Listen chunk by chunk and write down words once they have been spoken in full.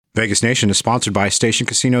Vegas Nation is sponsored by Station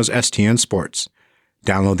Casinos STN Sports.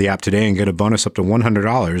 Download the app today and get a bonus up to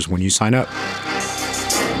 $100 when you sign up.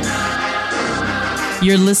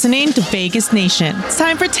 You're listening to Vegas Nation. It's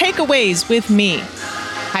time for takeaways with me,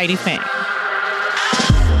 Heidi Fang.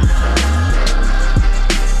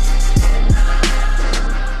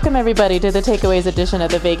 Welcome, everybody, to the Takeaways edition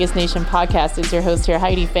of the Vegas Nation podcast. It's your host here,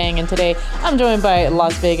 Heidi Fang, and today I'm joined by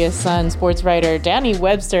Las Vegas Sun sports writer Danny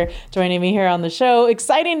Webster joining me here on the show.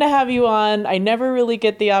 Exciting to have you on. I never really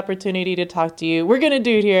get the opportunity to talk to you. We're going to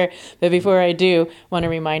do it here, but before I do, I want to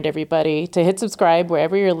remind everybody to hit subscribe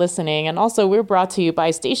wherever you're listening, and also we're brought to you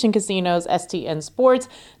by Station Casinos STN Sports.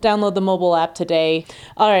 Download the mobile app today.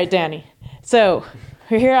 All right, Danny. So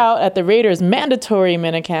we're here out at the Raiders mandatory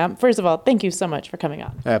minicamp. First of all, thank you so much for coming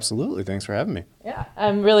on. Absolutely. Thanks for having me. Yeah,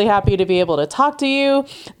 I'm really happy to be able to talk to you.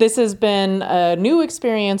 This has been a new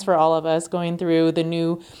experience for all of us, going through the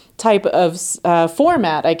new type of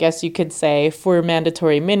format, I guess you could say, for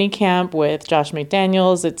mandatory minicamp with Josh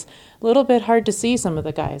McDaniels. It's a little bit hard to see some of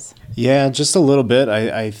the guys. Yeah, just a little bit.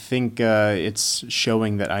 I think it's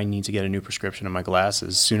showing that I need to get a new prescription in my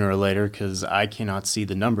glasses sooner or later because I cannot see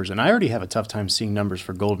the numbers. And I already have a tough time seeing numbers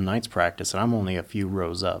for Golden Knights practice, and I'm only a few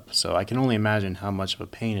rows up. So I can only imagine how much of a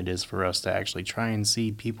pain it is for us to actually try and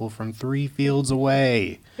see people from 3 fields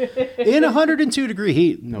away in 102-degree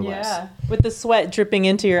heat, no less. Yeah, with the sweat dripping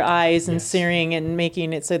into your eyes and searing and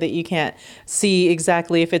making it so that you can't see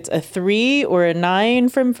exactly if it's a 3 or a 9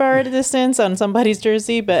 from far distance on somebody's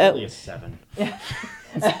jersey, but Probably a 7. Yeah.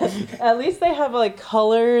 At least they have like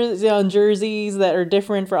colors on jerseys that are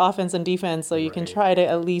different for offense and defense, so you can try to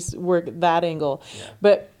at least work that angle. Yeah.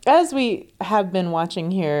 But as we have been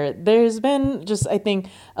watching here, there's been just, I think,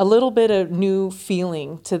 a little bit of new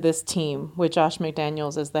feeling to this team with Josh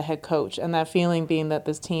McDaniels as the head coach, and that feeling being that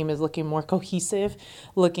this team is looking more cohesive,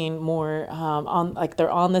 looking more on like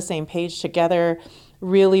they're on the same page together,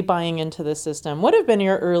 really buying into the system. What have been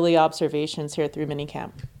your early observations here through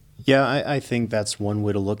minicamp? Yeah, I think that's one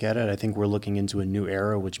way to look at it. I think we're looking into a new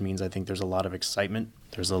era, which means I think there's a lot of excitement.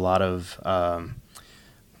 There's a lot of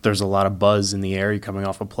buzz in the air. You're coming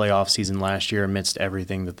off a playoff season last year amidst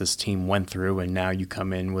everything that this team went through, and now you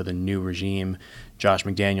come in with a new regime. Josh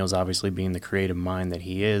McDaniels obviously being the creative mind that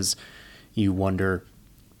he is. You wonder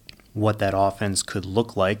what that offense could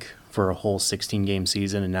look like for a whole 16-game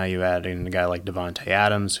season, and now you add in a guy like Davante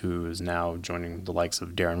Adams, who is now joining the likes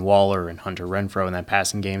of Darren Waller and Hunter Renfrow in that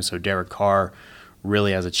passing game. So Derek Carr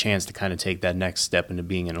really has a chance to kind of take that next step into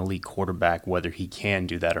being an elite quarterback. Whether he can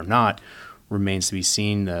do that or not remains to be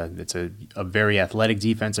seen. It's a very athletic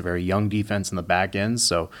defense, a very young defense in the back end.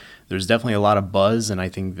 So there's definitely a lot of buzz, and I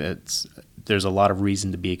think that there's a lot of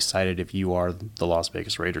reason to be excited if you are the Las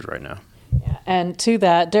Vegas Raiders right now. Yeah. And to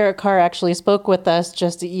that, Derek Carr actually spoke with us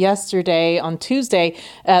just yesterday on Tuesday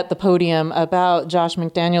at the podium about Josh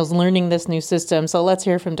McDaniels learning this new system. So let's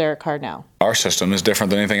hear from Derek Carr now. Our system is different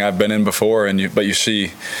than anything I've been in before, but you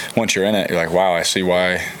see, once you're in it, you're like, wow, I see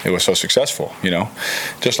why it was so successful,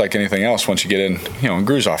 Just like anything else, once you get in, in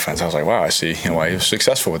Gru's offense, I was like, wow, I see why he was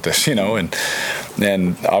successful with this,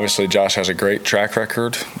 and obviously Josh has a great track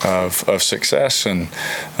record of success and,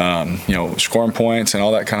 scoring points and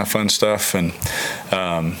all that kind of fun stuff, and,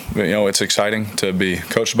 it's exciting to be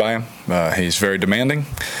coached by him. He's very demanding,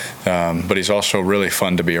 but he's also really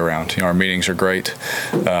fun to be around. Our meetings are great.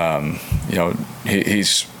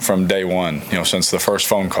 He's from day one, since the first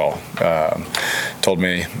phone call, told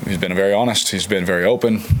me he's been very honest, he's been very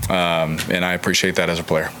open, and I appreciate that as a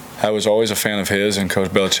player. I was always a fan of his and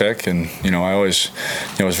Coach Belichick, and I always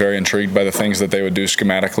was very intrigued by the things that they would do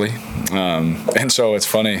schematically. And so it's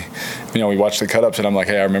funny, we watch the cut-ups and I'm like,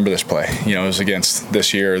 hey, I remember this play. It was against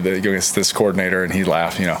this year, against this coordinator, and he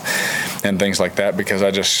laughed, and things like that, because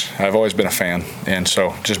I've always been a fan. And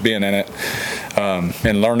so just being in it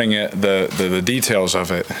and learning it, the details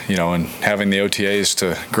of it, and having the OTAs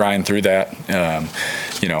to grind through that,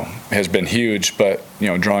 has been huge. But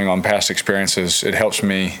drawing on past experiences, it helps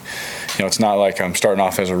me. It's not like I'm starting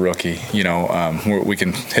off as a rookie. We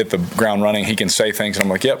can hit the ground running. He can say things, and I'm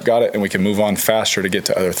like, yep, got it, and we can move on faster to get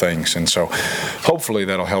to other things. And so, hopefully,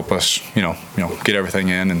 that'll help us, get everything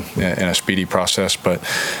in a speedy process. But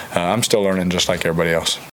I'm still learning just like everybody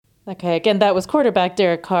else. Okay, again, that was quarterback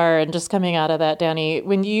Derek Carr, and just coming out of that, Danny,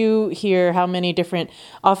 when you hear how many different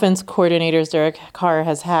offense coordinators Derek Carr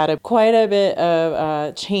has had, quite a bit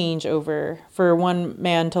of change over for one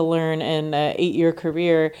man to learn in an 8-year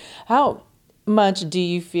career, how much do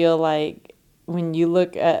you feel like when you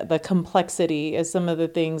look at the complexity of some of the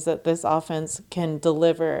things that this offense can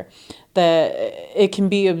deliver, that it can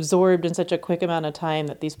be absorbed in such a quick amount of time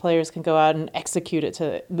that these players can go out and execute it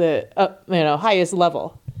to the highest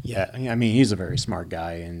level? Yeah, I mean, he's a very smart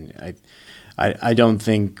guy, and I don't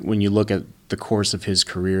think when you look at the course of his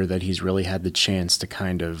career that he's really had the chance to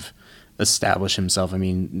kind of establish himself. I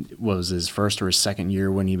mean, what was his first or his second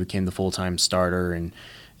year when he became the full-time starter, and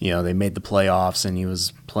they made the playoffs and he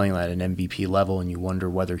was playing at an MVP level, and you wonder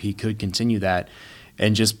whether he could continue that,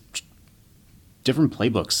 and just different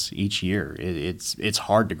playbooks each year. It's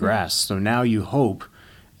hard to grasp. So now you hope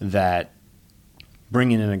that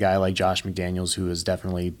bringing in a guy like Josh McDaniels, who has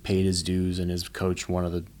definitely paid his dues and has coached one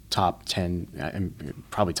of the top 10 and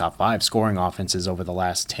probably top 5 scoring offenses over the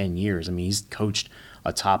last 10 years. I mean, he's coached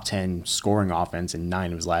a top 10 scoring offense in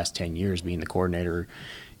 9 of his last 10 years being the coordinator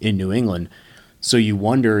in New England. So you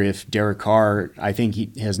wonder if Derek Carr, I think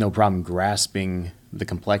he has no problem grasping the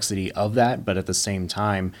complexity of that, but at the same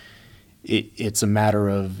time, it's a matter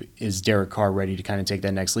of, is Derek Carr ready to kind of take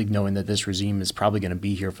that next leap, knowing that this regime is probably going to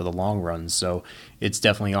be here for the long run. So it's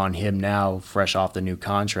definitely on him now, fresh off the new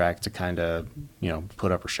contract, to kind of,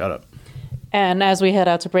 put up or shut up. And as we head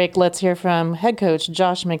out to break, let's hear from head coach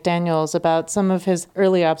Josh McDaniels about some of his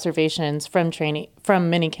early observations from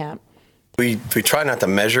minicamp. We try not to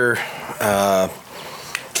measure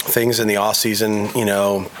things in the off season,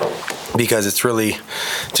 because it's really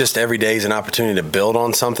just every day is an opportunity to build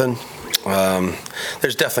on something.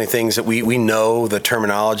 There's definitely things that we know the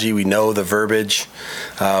terminology, we know the verbiage,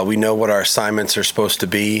 we know what our assignments are supposed to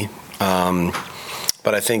be.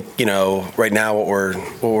 But I think, right now what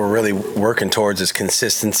we're really working towards is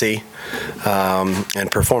consistency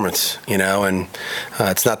and performance, and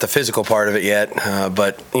it's not the physical part of it yet,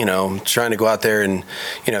 but, trying to go out there and,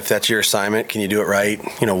 if that's your assignment, can you do it right,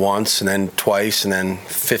 once and then twice and then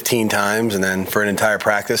 15 times and then for an entire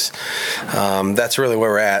practice? That's really where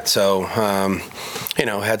we're at. So,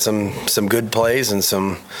 had some good plays and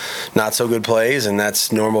some not so good plays, and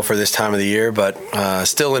that's normal for this time of the year, but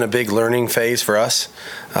still in a big learning phase for us.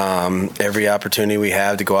 Every opportunity we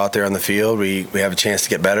have to go out there on the field, we have a chance to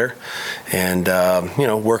get better, and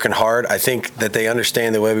working hard. I think that they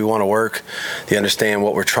understand the way we want to work. They understand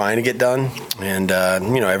what we're trying to get done, and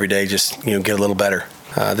every day just get a little better.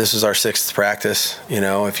 This is our 6th practice,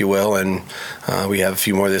 if you will, and we have a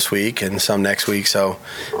few more this week and some next week. So,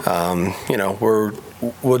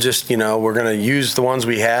 we'll just, we're going to use the ones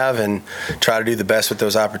we have and try to do the best with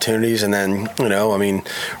those opportunities. And then,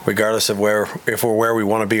 regardless of if we're where we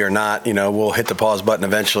want to be or not, we'll hit the pause button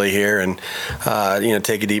eventually here and,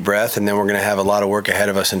 take a deep breath. And then we're going to have a lot of work ahead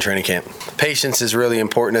of us in training camp. Patience is really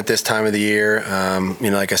important at this time of the year.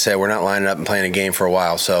 Like I said, we're not lining up and playing a game for a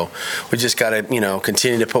while. So we just got to,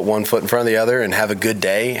 continue to put one foot in front of the other and have a good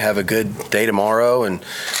day tomorrow. And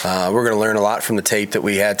we're going to learn a lot from the tape that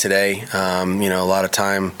we had today. A lot of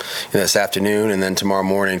time this afternoon and then tomorrow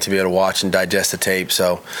morning to be able to watch and digest the tape.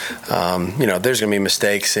 So, there's going to be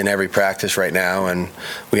mistakes in every practice right now, and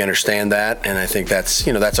we understand that. And I think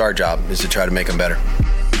that's our job, is to try to make them better.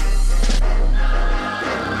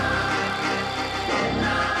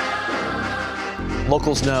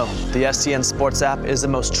 Locals know the STN Sports app is the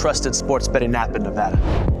most trusted sports betting app in Nevada.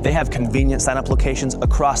 They have convenient sign-up locations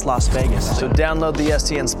across Las Vegas, so download the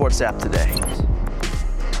STN Sports app today.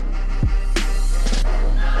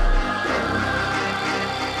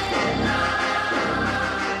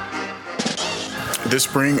 This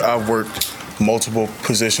spring, I've worked multiple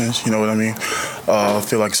positions, you know what I mean? I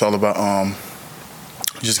feel like it's all about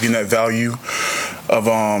just getting that value of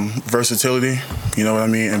versatility, you know what I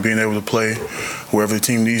mean, and being able to play wherever the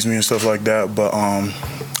team needs me and stuff like that. But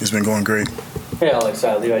it's been going great. Hey, Alex,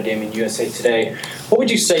 Levi Damien, USA Today. What would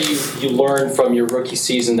you say you learned from your rookie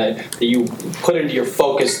season that you put into your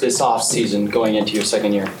focus this off season going into your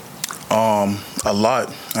second year? A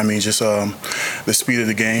lot. I mean, just the speed of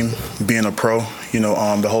the game, being a pro,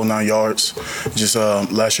 the whole 9 yards. Just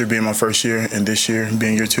last year being my first year and this year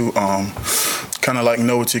being year 2, kind of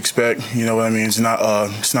know what to expect. You know what I mean? It's not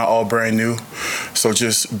all brand new. So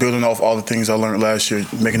just building off all the things I learned last year,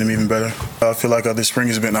 making them even better. I feel like this spring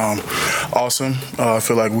has been awesome. I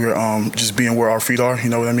feel like we're just being where our feet are. You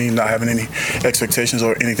know what I mean? Not having any expectations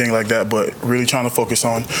or anything like that, but really trying to focus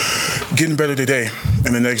on getting better today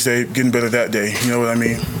and the next day getting better that day. You know what I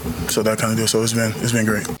mean? So that kind of deal. So it's been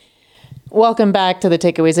great. Welcome back to the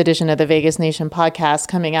Takeaways edition of the Vegas Nation podcast.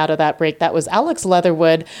 Coming out of that break, that was Alex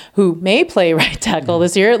Leatherwood, who may play right tackle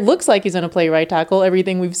this year. It looks like he's going to play right tackle.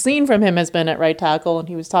 Everything we've seen from him has been at right tackle, and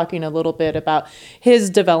he was talking a little bit about his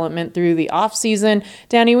development through the offseason.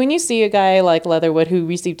 Danny, when you see a guy like Leatherwood, who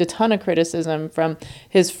received a ton of criticism from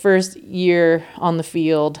his first year on the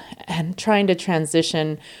field and trying to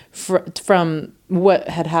transition from what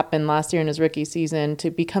had happened last year in his rookie season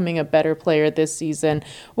to becoming a better player this season,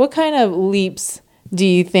 what kind of leaps do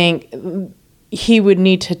you think he would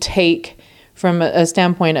need to take from a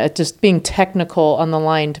standpoint of just being technical on the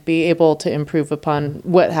line to be able to improve upon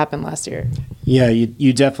what happened last year? Yeah,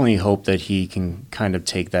 you definitely hope that he can kind of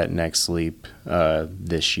take that next leap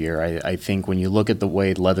this year. I think when you look at the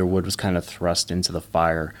way Leatherwood was kind of thrust into the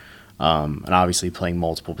fire, and obviously playing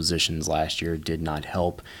multiple positions last year did not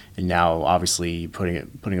help, and now obviously putting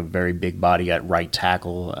a very big body at right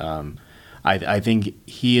tackle. I think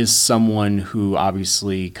he is someone who,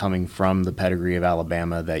 obviously coming from the pedigree of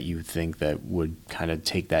Alabama, that you think that would kind of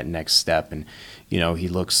take that next step. And, he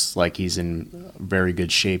looks like he's in very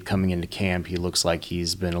good shape coming into camp. He looks like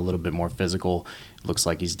he's been a little bit more physical. It looks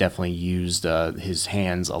like he's definitely used his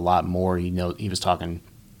hands a lot more. He was talking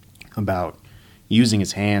about using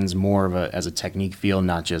his hands more as a technique field,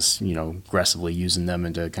 not just, aggressively using them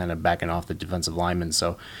into kind of backing off the defensive linemen.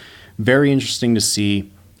 So very interesting to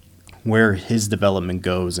see where his development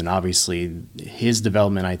goes, and obviously his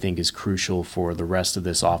development, I think, is crucial for the rest of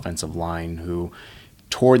this offensive line, who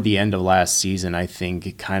toward the end of last season, I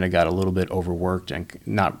think, kind of got a little bit overworked, and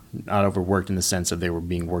not overworked in the sense of they were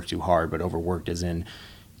being worked too hard, but overworked as in,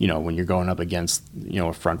 when you're going up against,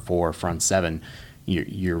 a front four, front seven,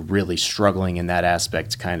 you're really struggling in that aspect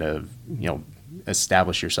to kind of,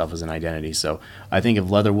 establish yourself as an identity. So I think if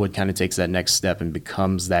Leatherwood kind of takes that next step and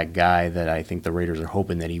becomes that guy that I think the Raiders are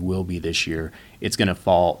hoping that he will be this year, it's going to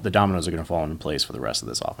fall. The dominoes are going to fall into place for the rest of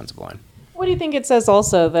this offensive line. What do you think it says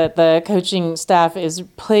also that the coaching staff is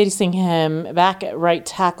placing him back at right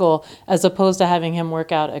tackle as opposed to having him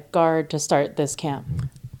work out at guard to start this camp?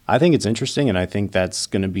 I think it's interesting, and I think that's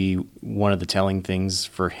going to be one of the telling things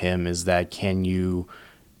for him is that can you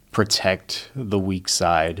protect the weak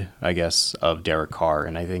side, I guess, of Derek Carr.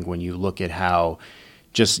 And I think when you look at how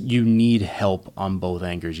just you need help on both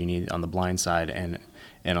anchors, you need on the blind side and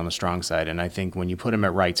on the strong side. And I think when you put him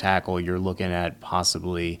at right tackle, you're looking at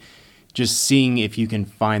possibly just seeing if you can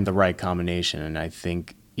find the right combination. And I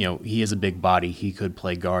think, he is a big body. He could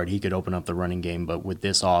play guard. He could open up the running game. But with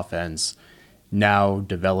this offense now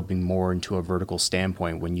developing more into a vertical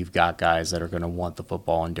standpoint, when you've got guys that are going to want the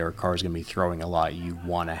football and Derek Carr is going to be throwing a lot, you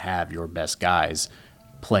want to have your best guys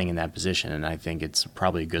playing in that position. And I think it's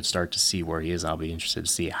probably a good start to see where he is. I'll be interested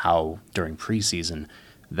to see how during preseason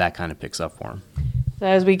that kind of picks up for him. So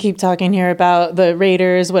as we keep talking here about the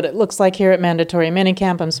Raiders, what it looks like here at mandatory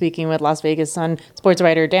minicamp, I'm speaking with Las Vegas Sun sports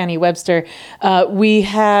writer Danny Webster. We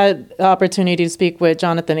had the opportunity to speak with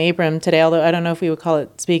Jonathan Abram today, although I don't know if we would call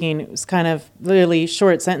it speaking. It was kind of really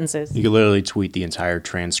short sentences. You could literally tweet the entire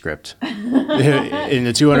transcript. In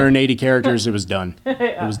the 280 characters, it was done.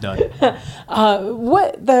 It was done.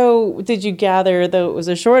 What, though, did you gather, though it was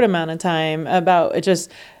a short amount of time, about just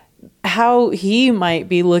how he might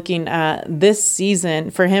be looking at this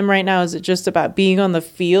season? For him right now, is it just about being on the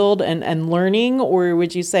field and learning, or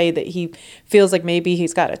would you say that he feels like maybe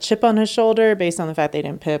he's got a chip on his shoulder based on the fact they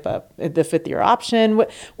didn't pick up the fifth-year option?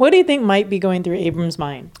 What do you think might be going through Abram's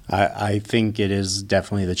mind? I think it is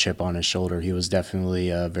definitely the chip on his shoulder. He was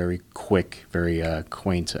definitely very quick, very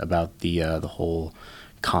quaint about the whole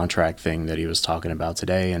contract thing that he was talking about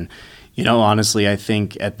today. And, honestly, I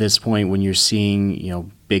think at this point when you're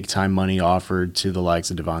seeing, big-time money offered to the likes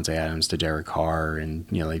of Devontae Adams, to Derek Carr, and,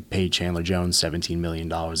 they paid Chandler Jones $17 million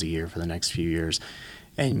a year for the next few years.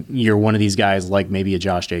 And you're one of these guys like maybe a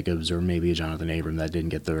Josh Jacobs or maybe a Jonathan Abram that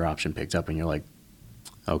didn't get their option picked up, and you're like,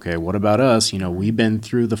 okay, what about us? We've been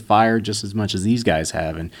through the fire just as much as these guys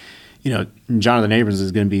have. And, Jonathan Abrams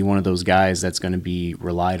is going to be one of those guys that's going to be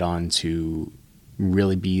relied on to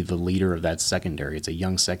really be the leader of that secondary. It's a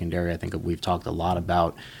young secondary. I think we've talked a lot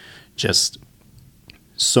about just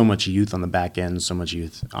so much youth on the back end, so much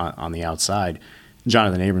youth on the outside.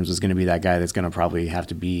 Jonathan Abrams is going to be that guy that's going to probably have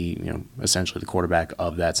to be, essentially the quarterback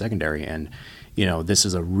of that secondary. And, this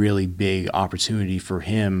is a really big opportunity for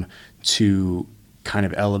him to kind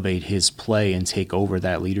of elevate his play and take over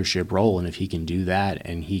that leadership role. And if he can do that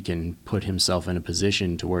and he can put himself in a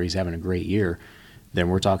position to where he's having a great year, then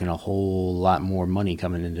we're talking a whole lot more money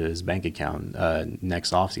coming into his bank account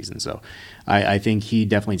next offseason. So I think he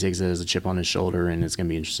definitely takes it as a chip on his shoulder, and it's going to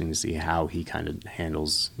be interesting to see how he kind of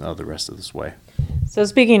handles the rest of this way. So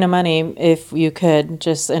speaking of money, if you could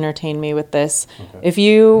just entertain me with this. Okay. If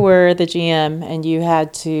you were the GM and you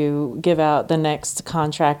had to give out the next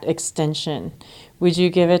contract extension, would you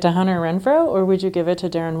give it to Hunter Renfrow or would you give it to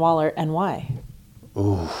Darren Waller, and why?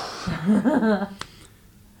 Ooh.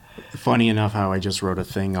 Funny enough how I just wrote a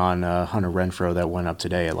thing on Hunter Renfrow that went up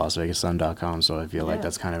today at LasVegasSun.com, so I feel like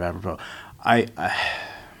that's kind of apropos.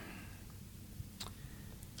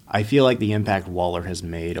 I feel like the impact Waller has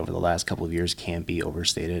made over the last couple of years can't be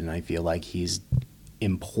overstated, and I feel like he's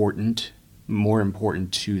important, more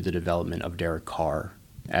important to the development of Derek Carr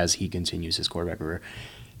as he continues his quarterback career.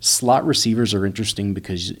 Slot receivers are interesting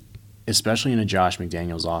because, especially in a Josh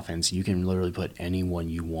McDaniels offense, you can literally put anyone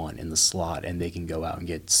you want in the slot and they can go out and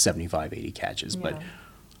get 75, 80 catches. Yeah. But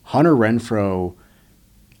Hunter Renfrow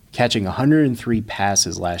catching 103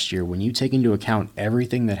 passes last year, when you take into account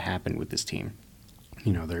everything that happened with this team,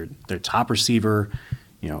 you know, their top receiver,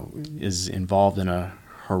 you know, is involved in a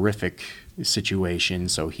horrific situation,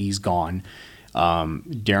 so he's gone.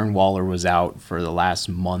 Darren Waller was out for the last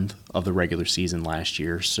month of the regular season last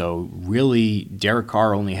year, so really Derek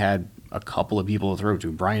Carr only had a couple of people to throw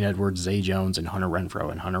to, Brian Edwards, Zay Jones, and Hunter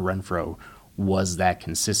Renfrow, and Hunter Renfrow was that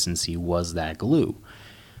consistency, was that glue.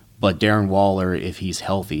 But Darren Waller, if he's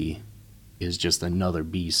healthy, is just another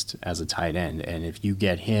beast as a tight end. And if you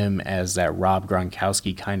get him as that Rob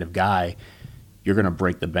Gronkowski kind of guy, you're going to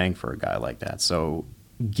break the bank for a guy like that. So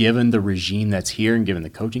given the regime that's here and given the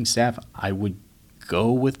coaching staff, I would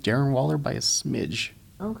go with Darren Waller by a smidge.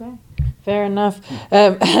 Okay. Fair enough.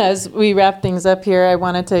 As we wrap things up here, I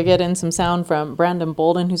wanted to get in some sound from Brandon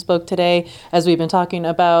Bolden, who spoke today, as we've been talking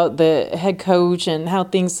about the head coach and how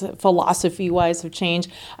things philosophy-wise have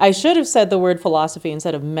changed. I should have said the word philosophy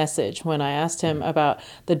instead of message when I asked him about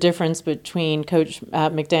the difference between Coach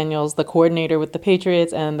McDaniels, the coordinator with the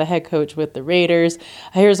Patriots, and the head coach with the Raiders.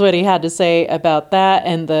 Here's what he had to say about that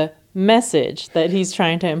and the message that he's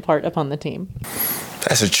trying to impart upon the team.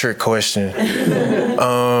 That's a trick question.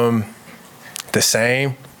 The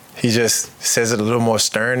same. He just says it a little more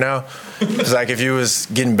stern now. It's like if you was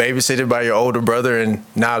getting babysitted by your older brother and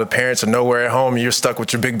now the parents are nowhere at home and you're stuck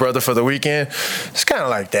with your big brother for the weekend. It's kind of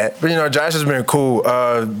like that. But, you know, Josh has been cool.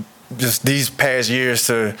 Just these past years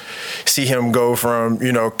to see him go from,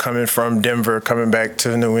 you know, coming from Denver, coming back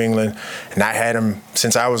to New England, and I had him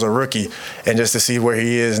since I was a rookie, and just to see where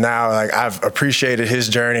he is now, like I've appreciated his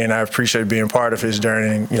journey and I appreciate being part of his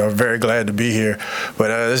journey, and, you know, very glad to be here. But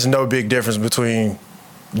there's no big difference between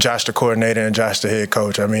Josh the coordinator and Josh the head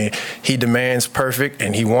coach. I mean, he demands perfect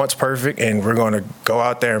and he wants perfect, and we're going to go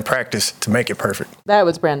out there and practice to make it perfect. That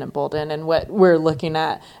was Brandon Bolden and what we're looking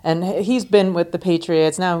at. And he's been with the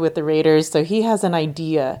Patriots, now with the Raiders, so he has an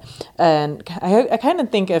idea. And I kind of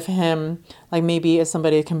think of him like maybe as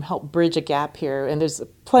somebody that can help bridge a gap here. And there's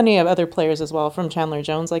plenty of other players as well, from Chandler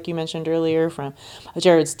Jones, like you mentioned earlier, from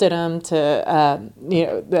Jared Stidham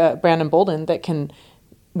to Brandon Bolden, that can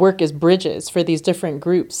work as bridges for these different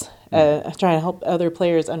groups, trying to help other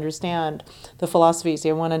players understand the philosophies.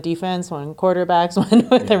 You have one on defense, one on quarterbacks, one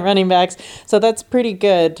with the running backs. So that's pretty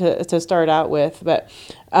good to start out with. But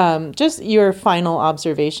just your final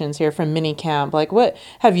observations here from minicamp, like what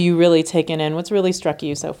have you really taken in? What's really struck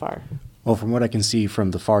you so far? Well, from what I can see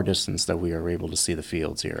from the far distance that we are able to see the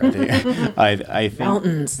fields here, I think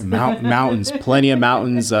mountains, mountains, plenty of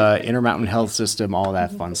mountains, Intermountain Health System, all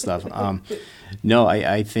that fun stuff. No,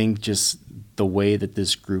 I think just the way that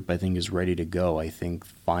this group, I think, is ready to go. I think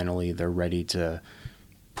finally they're ready to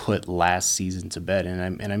put last season to bed.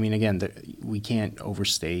 And I mean, again, we can't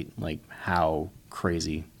overstate like how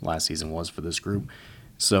crazy last season was for this group.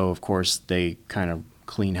 So, of course, they kind of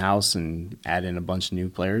clean house and add in a bunch of new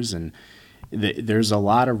players. And there's a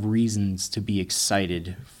lot of reasons to be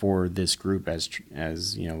excited for this group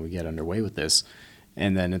as you know, we get underway with this.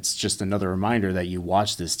 And then it's just another reminder that you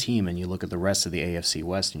watch this team and you look at the rest of the AFC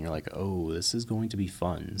West and you're like, oh, this is going to be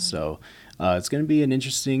fun. Mm-hmm. So it's going to be an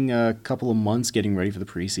interesting couple of months getting ready for the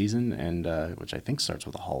preseason, and which I think starts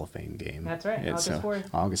with a Hall of Fame game. That's right,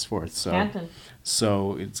 August 4th. So, Canton.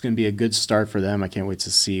 So it's going to be a good start for them. I can't wait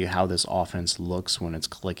to see how this offense looks when it's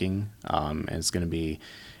clicking. And it's going to be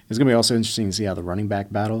also interesting to see how the running back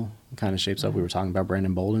battle kind of shapes up. We were talking about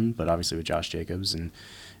Brandon Bolden, but obviously with Josh Jacobs and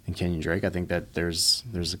Kenyon Drake, I think that there's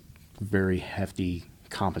a very hefty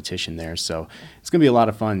competition there. So it's going to be a lot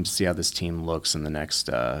of fun to see how this team looks in the next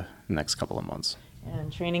couple of months.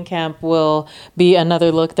 And training camp will be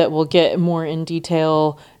another look that we'll get more in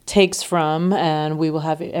detail takes from, and we will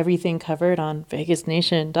have everything covered on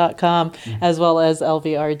vegasnation.com as well as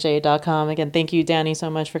lvrj.com. Again, thank you, Danny,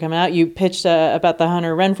 so much for coming out. You pitched about the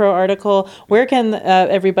Hunter Renfrow article. Where can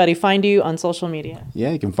everybody find you on social media?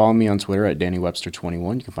 Yeah, you can follow me on Twitter at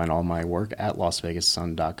DannyWebster21. You can find all my work at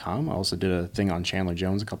LasVegasSun.com. I also did a thing on Chandler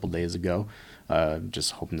Jones a couple days ago,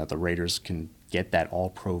 just hoping that the Raiders can get that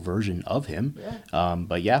all-pro version of him. Yeah.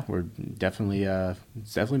 But yeah, we're definitely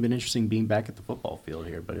it's definitely been interesting being back at the football field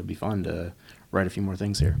here, but it'd be fun to write a few more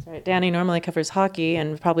things here. Right. Danny normally covers hockey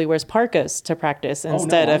and probably wears parkas to practice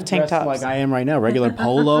instead of tank tops. Like I am right now, regular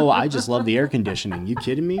polo. I just love the air conditioning. You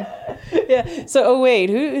kidding me? Yeah. So, wait,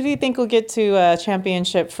 who do you think will get to a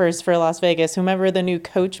championship first for Las Vegas? Whomever the new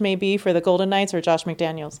coach may be for the Golden Knights, or Josh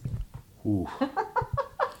McDaniels? Ooh.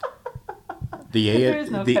 There is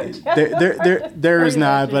no coach. There is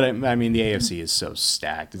not, but I mean, the AFC is so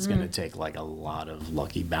stacked. It's going to take like a lot of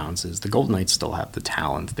lucky bounces. The Golden Knights still have the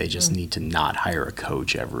talent. They just need to not hire a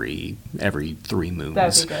coach every 3 moons.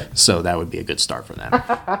 That would be good. So that would be a good start for them.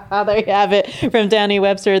 There you have it from Danny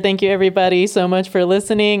Webster. Thank you, everybody, so much for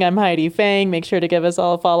listening. I'm Heidi Fang. Make sure to give us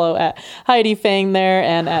all a follow at Heidi Fang there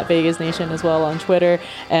and at Vegas Nation as well on Twitter.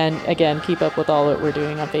 And again, keep up with all that we're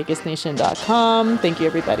doing on VegasNation.com. Thank you,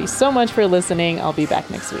 everybody, so much for listening. I'll be back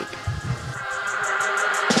next week.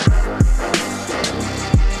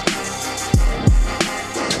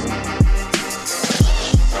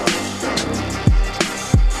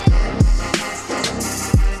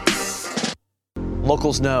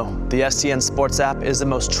 Locals know the STN Sports app is the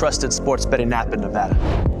most trusted sports betting app in Nevada.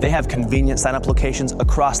 They have convenient sign-up locations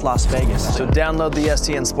across Las Vegas, so download the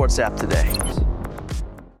STN Sports app today.